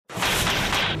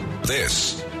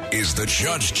This is the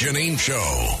Judge Janine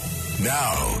Show.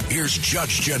 Now, here's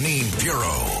Judge Janine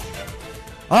Pirro.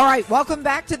 All right, welcome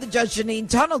back to the Judge Janine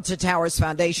Tunnel to Towers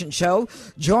Foundation Show.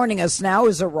 Joining us now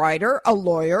is a writer, a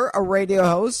lawyer, a radio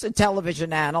host, a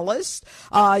television analyst.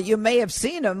 You may have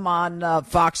seen him on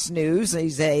Fox News.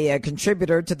 He's a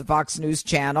contributor to the Fox News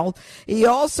channel. He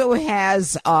also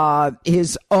has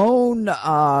his own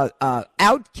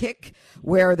OutKick,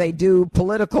 where they do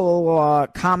political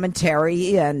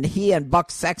commentary, and he and Buck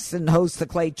Sexton host the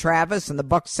Clay Travis and the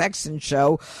Buck Sexton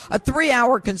Show, a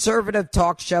 3-hour conservative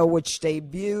talk show which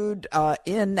debuted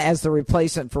in as the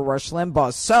replacement for Rush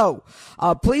Limbaugh. So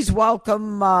please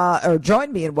welcome or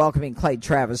join me in welcoming Clay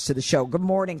Travis to the show. Good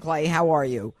morning, Clay. How are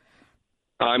you?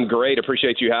 I'm great.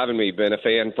 Appreciate you having me. Been a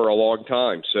fan for a long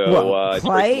time, so it's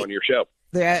great to be on your show.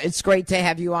 Yeah, it's great to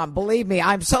have you on. Believe me,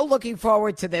 I'm so looking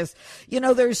forward to this. You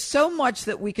know, there's so much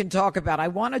that we can talk about. I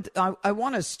want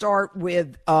to start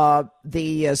with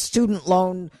the student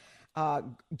loan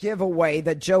giveaway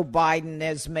that Joe Biden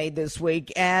has made this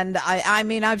week. And I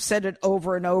mean, I've said it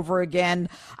over and over again.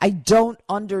 I don't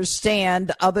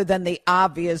understand, other than the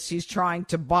obvious, he's trying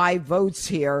to buy votes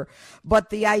here.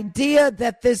 But the idea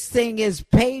that this thing is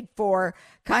paid for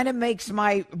kind of makes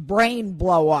my brain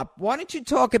blow up. Why don't you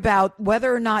talk about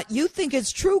whether or not you think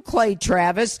it's true, Clay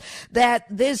Travis, that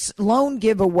this loan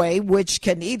giveaway, which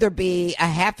can either be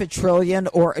 $500 billion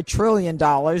or $1 trillion,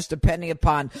 depending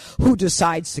upon who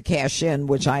decides to cash in,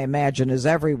 which I imagine is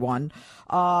everyone,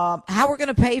 how we're going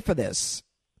to pay for this?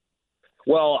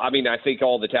 Well, I mean, I think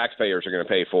all the taxpayers are going to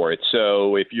pay for it.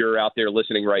 So if you're out there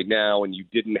listening right now and you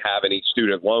didn't have any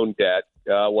student loan debt,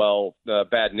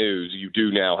 bad news. You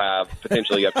do now have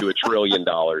potentially up to $1 trillion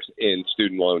in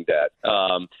student loan debt.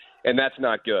 And that's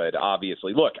not good,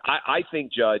 obviously. Look, I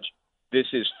think, Judge, this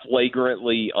is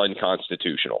flagrantly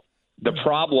unconstitutional. The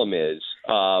problem is,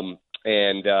 I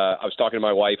was talking to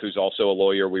my wife, who's also a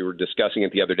lawyer. We were discussing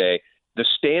it the other day. The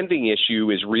standing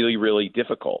issue is really, really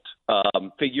difficult,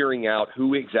 figuring out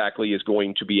who exactly is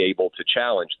going to be able to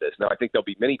challenge this. Now, I think there'll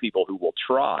be many people who will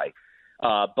try,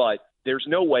 but there's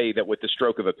no way that with the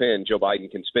stroke of a pen, Joe Biden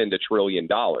can spend $1 trillion.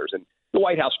 And the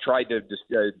White House tried to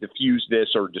diffuse this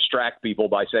or distract people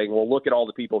by saying, well, look at all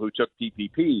the people who took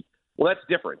PPP. Well, that's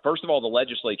different. First of all, the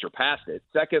legislature passed it.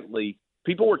 Secondly,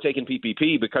 people were taking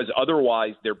PPP because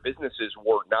otherwise their businesses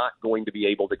were not going to be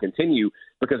able to continue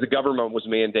because the government was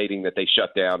mandating that they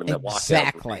shut down and that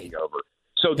lockdowns were taking over.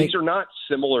 So these are not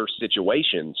similar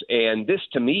situations. And this,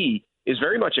 to me, is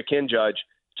very much akin, Judge,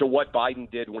 to what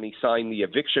Biden did when he signed the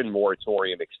eviction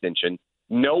moratorium extension,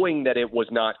 knowing that it was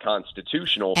not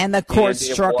constitutional. And the court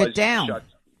struck it down.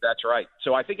 That's right.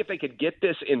 So I think if they could get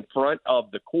this in front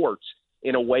of the courts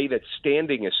in a way that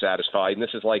standing is satisfied, and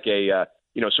this is like a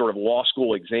sort of law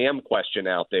school exam question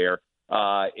out there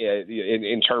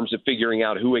in terms of figuring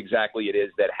out who exactly it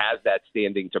is that has that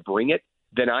standing to bring it,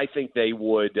 then I think they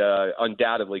would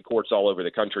undoubtedly, courts all over the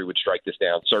country would strike this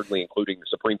down, certainly including the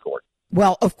Supreme Court.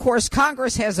 Well, of course,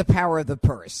 Congress has the power of the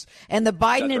purse. And the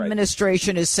Biden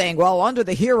administration is saying, well, under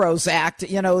the HEROES Act,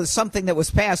 something that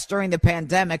was passed during the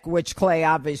pandemic, which, Clay,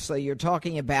 obviously you're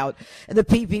talking about, the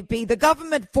PPP, the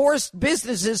government forced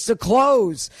businesses to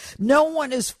close. No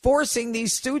one is forcing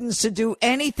these students to do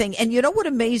anything. And you know what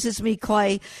amazes me,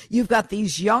 Clay? You've got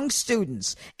these young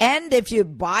students. And if you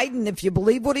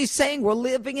believe what he's saying, we're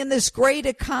living in this great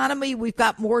economy. We've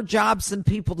got more jobs than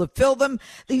people to fill them.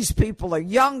 These people are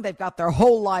young. They've got their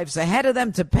whole lives ahead of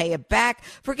them to pay it back.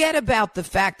 Forget about the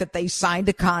fact that they signed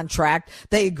a contract,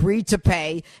 they agreed to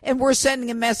pay, and we're sending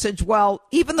a message, well,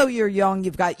 even though you're young,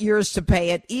 you've got years to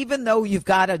pay it, even though you've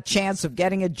got a chance of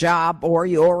getting a job or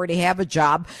you already have a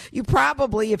job, you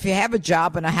probably, if you have a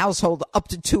job in a household up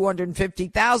to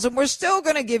 $250,000, we're still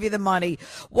going to give you the money.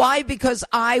 Why? Because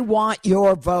I want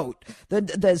your vote.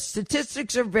 The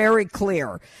statistics are very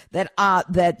clear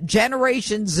that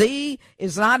Generation Z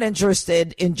is not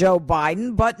interested in Joe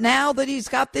Biden, but now that he's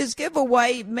got this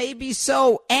giveaway, maybe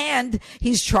so, and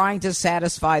he's trying to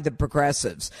satisfy the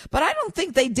progressives. But I don't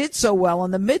think they did so well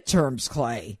in the midterms,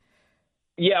 Clay.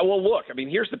 Yeah, well, look, I mean,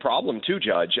 here's the problem, too,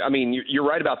 Judge. I mean, you're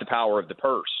right about the power of the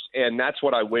purse, and that's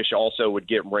what I wish also would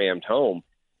get rammed home.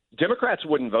 Democrats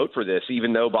wouldn't vote for this,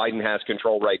 even though Biden has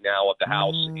control right now of the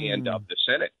House and of the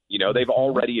Senate. They've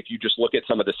already, if you just look at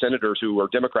some of the senators who are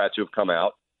Democrats who have come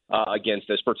out against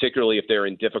this, particularly if they're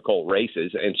in difficult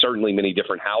races, and certainly many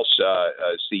different House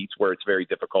seats where it's very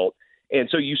difficult. And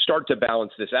so you start to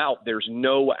balance this out. There's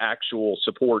no actual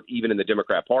support, even in the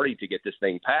Democrat Party, to get this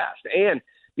thing passed. And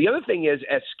the other thing is,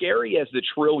 as scary as the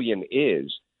trillion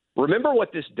is, remember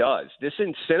what this does. This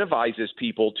incentivizes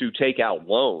people to take out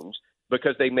loans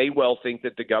because they may well think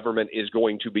that the government is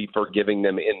going to be forgiving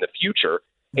them in the future.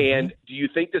 And do you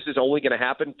think this is only going to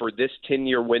happen for this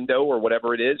 10-year window or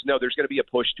whatever it is? No, there's going to be a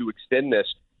push to extend this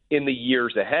in the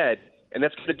years ahead. And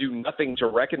that's going to do nothing to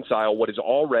reconcile what is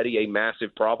already a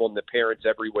massive problem that parents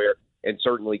everywhere and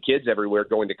certainly kids everywhere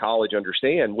going to college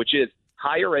understand, which is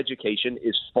higher education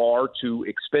is far too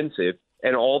expensive.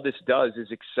 And all this does is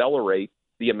accelerate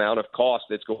the amount of cost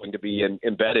that's going to be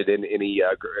embedded in any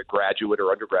graduate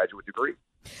or undergraduate degree.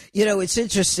 You know, it's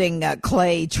interesting,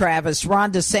 Clay, Travis.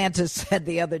 Ron DeSantis said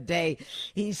the other day,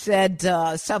 he said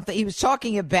something. He was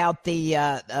talking about the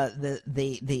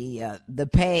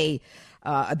pay,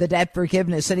 the debt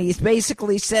forgiveness, and he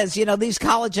basically says, you know, these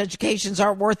college educations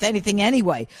aren't worth anything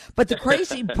anyway. But the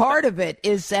crazy part of it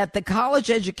is that the college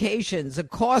educations, the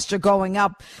costs are going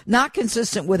up, not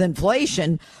consistent with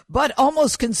inflation, but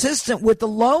almost consistent with the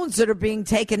loans that are being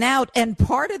taken out. And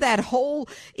part of that whole,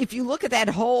 if you look at that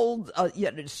whole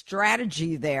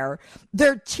strategy there,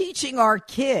 they're teaching our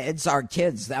kids,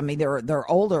 I mean,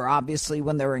 they're older, obviously,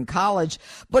 when they're in college,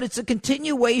 but it's a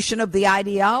continuation of the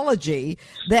ideology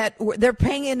that they're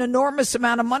paying an enormous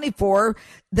amount of money for,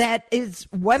 that is,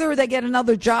 whether they get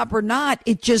another job or not,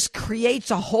 it just creates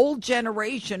a whole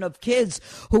generation of kids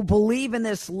who believe in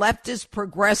this leftist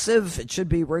progressive, it should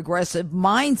be regressive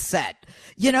mindset.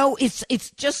 You know, it's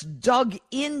just dug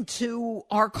into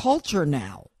our culture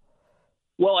now.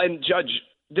 Well, and Judge,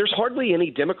 there's hardly any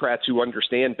Democrats who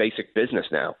understand basic business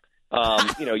now.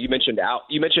 You know, you mentioned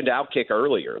OutKick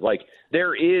earlier. Like,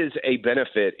 there is a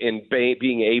benefit in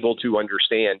being able to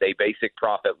understand a basic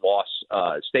profit loss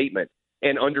statement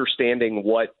and understanding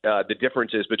what the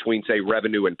difference is between, say,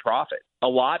 revenue and profit. A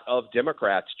lot of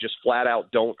Democrats just flat out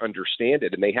don't understand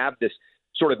it, and they have this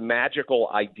sort of magical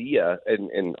idea,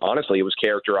 and honestly, it was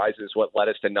characterized as what led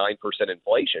us to 9%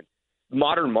 inflation.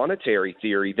 Modern monetary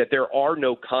theory, that there are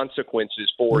no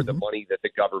consequences for the money that the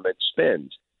government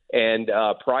spends. And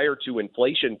prior to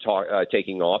inflation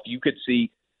taking off, you could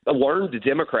see learned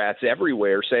Democrats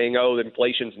everywhere saying, oh,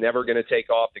 inflation's never going to take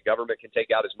off. The government can take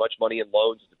out as much money in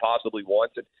loans as it possibly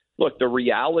wants. And look, the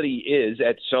reality is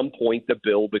at some point the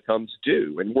bill becomes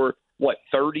due. And we're,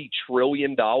 $30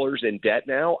 trillion in debt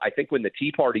now? I think when the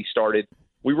Tea Party started,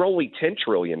 we were only $10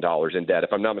 trillion in debt,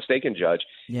 if I'm not mistaken, Judge.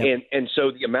 Yep. And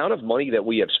so the amount of money that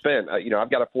we have spent,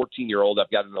 I've got a 14-year-old, I've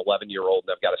got an 11-year-old,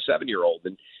 and I've got a 7-year-old.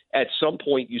 And at some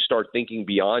point you start thinking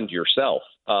beyond yourself.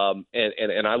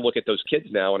 And I look at those kids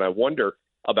now and I wonder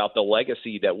about the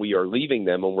legacy that we are leaving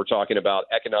them when we're talking about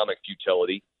economic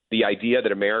futility, the idea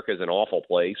that America is an awful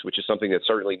place, which is something that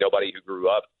certainly nobody who grew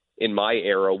up in my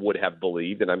era would have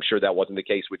believed. And I'm sure that wasn't the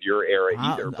case with your era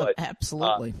either. But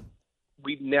absolutely.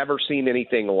 We've never seen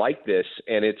anything like this,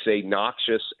 and it's a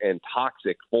noxious and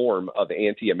toxic form of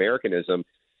anti-Americanism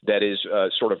that is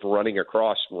sort of running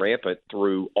across rampant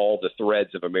through all the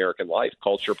threads of American life,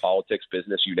 culture, politics,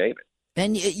 business, you name it.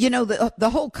 And, you know, the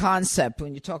whole concept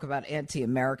when you talk about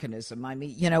anti-Americanism, I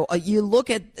mean, you know, you look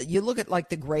at like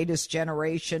the Greatest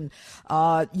Generation.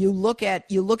 You look at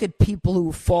people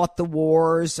who fought the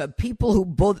wars, people who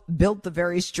built the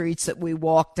very streets that we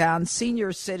walk down,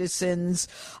 senior citizens,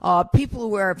 people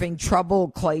who are having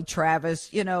trouble, Clay,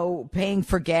 Travis, you know, paying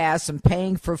for gas and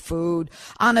paying for food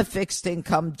on a fixed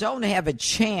income, don't have a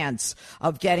chance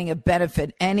of getting a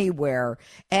benefit anywhere.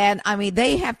 And I mean,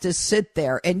 they have to sit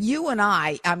there, and you and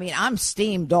I mean, I'm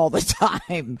steamed all the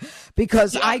time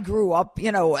because I grew up,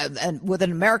 you know, and with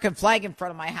an American flag in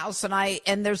front of my house,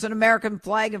 and there's an American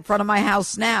flag in front of my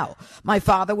house now. My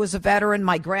father was a veteran.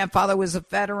 My grandfather was a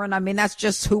veteran. I mean, that's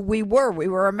just who we were. We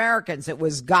were Americans. It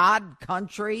was God,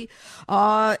 country,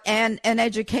 and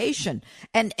education.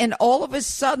 And all of a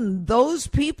sudden, those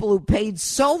people who paid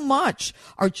so much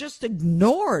are just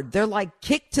ignored. They're like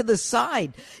kicked to the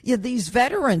side. Yeah, these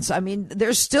veterans, I mean,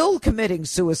 they're still committing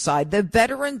suicide. The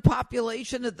veteran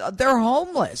population, they're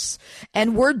homeless.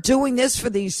 And we're doing this for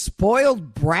these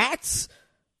spoiled brats?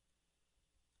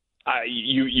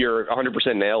 You're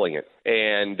 100% nailing it.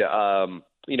 And,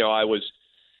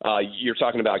 you're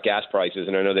talking about gas prices,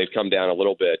 and I know they've come down a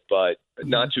little bit, but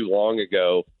not too long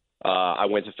ago, I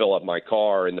went to fill up my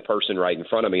car, and the person right in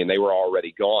front of me, and they were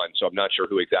already gone, so I'm not sure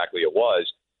who exactly it was,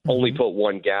 only put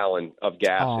 1 gallon of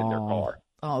gas in their car.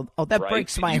 Oh, that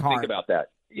breaks my heart. Think about that.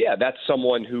 Yeah, that's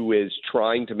someone who is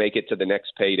trying to make it to the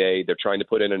next payday. They're trying to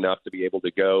put in enough to be able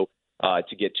to go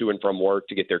to get to and from work,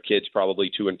 to get their kids probably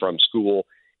to and from school.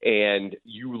 And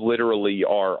you literally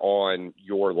are on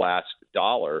your last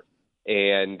dollar.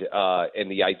 And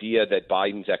the idea that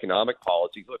Biden's economic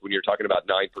policy, look, when you're talking about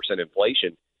 9%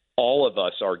 inflation, all of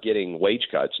us are getting wage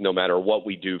cuts no matter what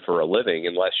we do for a living,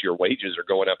 unless your wages are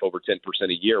going up over 10%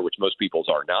 a year, which most people's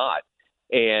are not.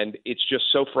 And it's just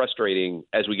so frustrating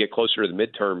as we get closer to the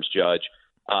midterms, Judge.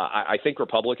 I think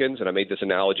Republicans, and I made this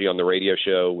analogy on the radio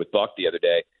show with Buck the other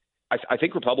day, I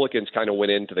think Republicans kind of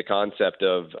went into the concept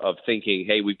of thinking,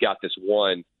 hey, we've got this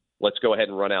one. Let's go ahead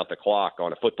and run out the clock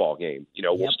on a football game.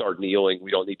 We'll start kneeling.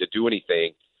 We don't need to do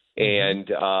anything.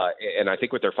 And I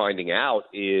think what they're finding out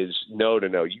is, no,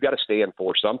 you got to stand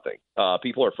for something.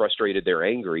 People are frustrated. They're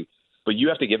angry. But you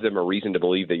have to give them a reason to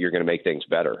believe that you're going to make things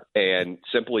better. And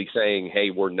simply saying,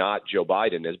 hey, we're not Joe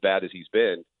Biden, as bad as he's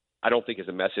been, I don't think is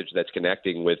a message that's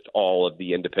connecting with all of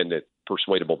the independent,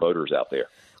 persuadable voters out there.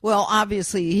 Well,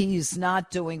 obviously, he's not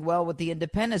doing well with the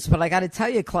independents. But I got to tell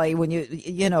you, Clay, when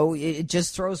it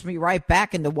just throws me right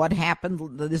back into what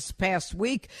happened this past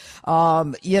week,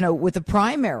 with the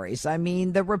primaries. I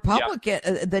mean,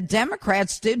 the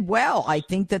Democrats did well. I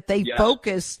think that they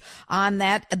focused on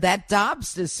that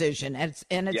Dobbs decision, and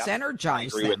it's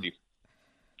energized them.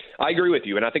 I agree with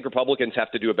you, and I think Republicans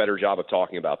have to do a better job of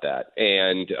talking about that.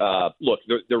 And look,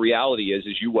 the reality is,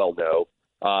 as you well know,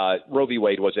 Roe v.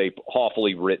 Wade was a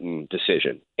awfully written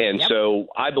decision. And so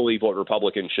I believe what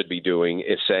Republicans should be doing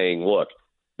is saying, look,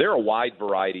 there are a wide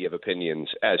variety of opinions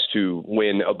as to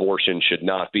when abortion should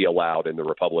not be allowed in the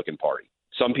Republican Party.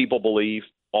 Some people believe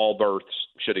all births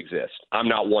should exist. I'm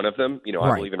not one of them.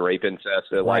 I believe in rape, incest,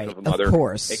 the life of a mother,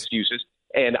 excuses.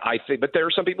 And but there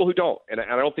are some people who don't. And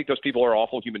I don't think those people are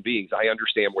awful human beings. I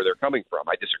understand where they're coming from.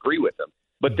 I disagree with them.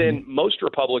 But then most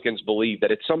Republicans believe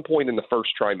that at some point in the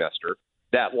first trimester,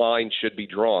 that line should be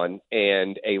drawn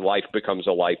and a life becomes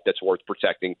a life that's worth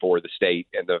protecting for the state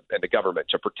and the government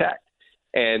to protect.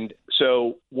 And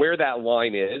so where that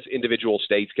line is, individual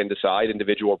states can decide,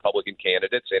 individual Republican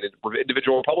candidates and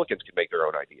individual Republicans can make their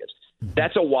own ideas.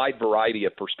 That's a wide variety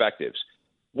of perspectives.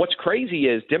 What's crazy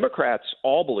is Democrats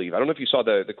all believe, I don't know if you saw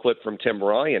the clip from Tim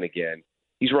Ryan again.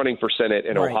 He's running for Senate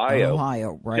in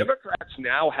Ohio. Democrats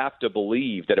now have to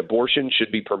believe that abortion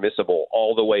should be permissible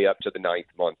all the way up to the 9th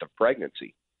month of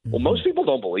pregnancy. Well, most people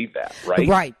don't believe that,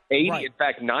 right? In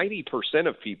fact, 90%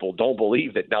 of people don't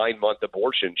believe that 9-month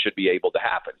abortion should be able to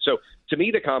happen. So to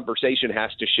me, the conversation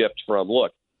has to shift from,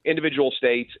 look, individual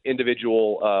states,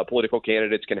 individual political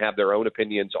candidates can have their own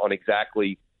opinions on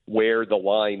exactly where the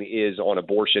line is on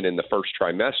abortion in the first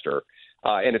trimester.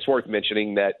 And it's worth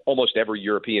mentioning that almost every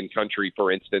European country,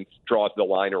 for instance, draws the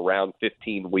line around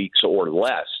 15 weeks or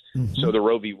less. So the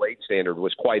Roe v. Wade standard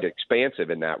was quite expansive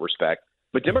in that respect.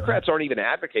 But Democrats aren't even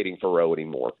advocating for Roe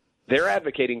anymore. They're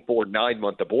advocating for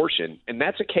 9-month abortion. And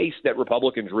that's a case that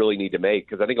Republicans really need to make,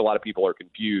 because I think a lot of people are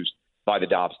confused by the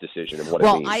Dobbs decision and what it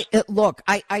means.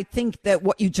 I think that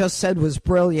what you just said was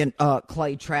brilliant,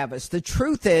 Clay Travis. The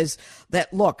truth is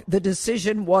that, look, the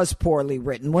decision was poorly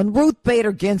written. When Ruth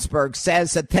Bader Ginsburg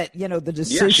says that the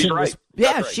decision was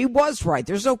she was right.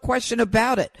 There's no question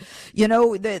about it.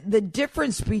 The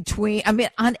difference between,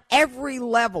 on every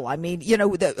level,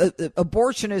 the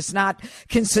abortion is not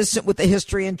consistent with the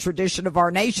history and tradition of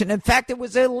our nation. In fact, it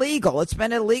was illegal. It's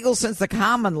been illegal since the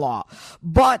common law.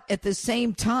 But at the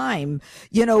same time,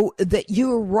 that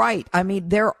you're right.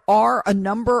 There are a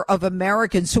number of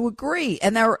Americans who agree,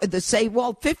 and they say,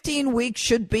 well, 15 weeks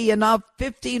should be enough.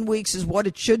 15 weeks is what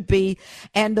it should be.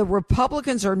 And the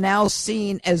Republicans are now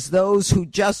seen as those who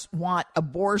just want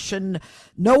abortion,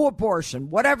 no abortion,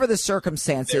 whatever the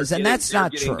circumstances. And that's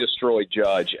not true. Destroyed,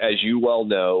 Judge. As you well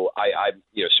know, I'm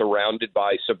surrounded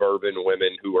by suburban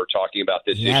women who are talking about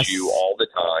this issue all the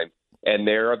time. And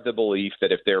they're of the belief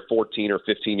that if their 14 or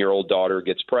 15-year-old daughter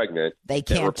gets pregnant, they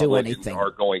can't do anything.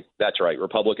 That's right.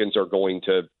 Republicans are going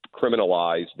to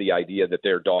criminalize the idea that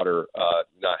their daughter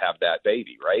not have that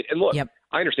baby, right? And look,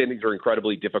 I understand these are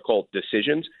incredibly difficult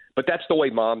decisions, but that's the way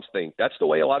moms think. That's the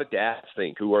way a lot of dads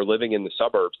think who are living in the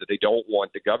suburbs, that they don't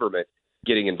want the government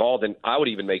getting involved. And I would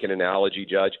even make an analogy,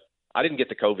 Judge. I didn't get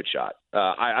the COVID shot.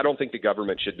 I don't think the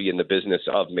government should be in the business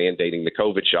of mandating the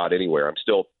COVID shot anywhere. I'm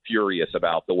still furious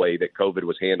about the way that COVID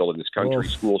was handled in this country.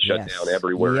 Schools shut down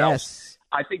everywhere else.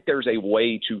 I think there's a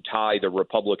way to tie the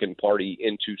Republican Party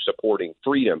into supporting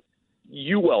freedom.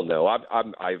 You well know,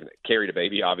 I've carried a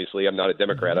baby, obviously. I'm not a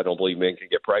Democrat. I don't believe men can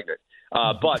get pregnant.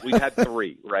 But we've had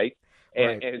 3, right?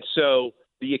 And so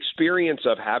the experience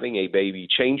of having a baby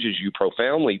changes you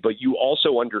profoundly, but you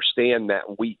also understand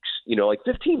that weeks,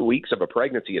 15 weeks of a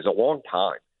pregnancy is a long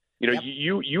time.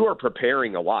 You are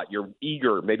preparing a lot. You're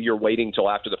eager. Maybe you're waiting till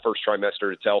after the first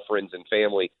trimester to tell friends and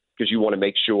family because you want to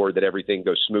make sure that everything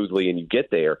goes smoothly and you get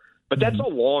there. But that's a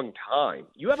long time.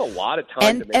 You have a lot of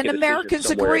time to make and Americans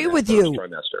agree with you.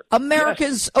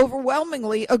 Americans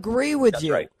overwhelmingly agree with That's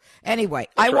you. Right. Anyway,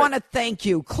 I want to thank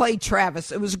you, Clay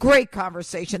Travis. It was a great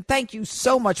conversation. Thank you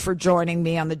so much for joining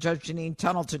me on the Judge Jeanine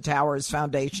Tunnel to Towers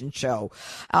Foundation show.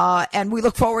 And we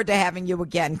look forward to having you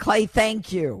again. Clay,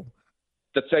 thank you.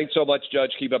 Thanks so much,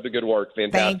 Judge. Keep up the good work.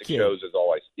 Fantastic shows as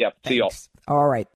always. Yep. See y'all. All right.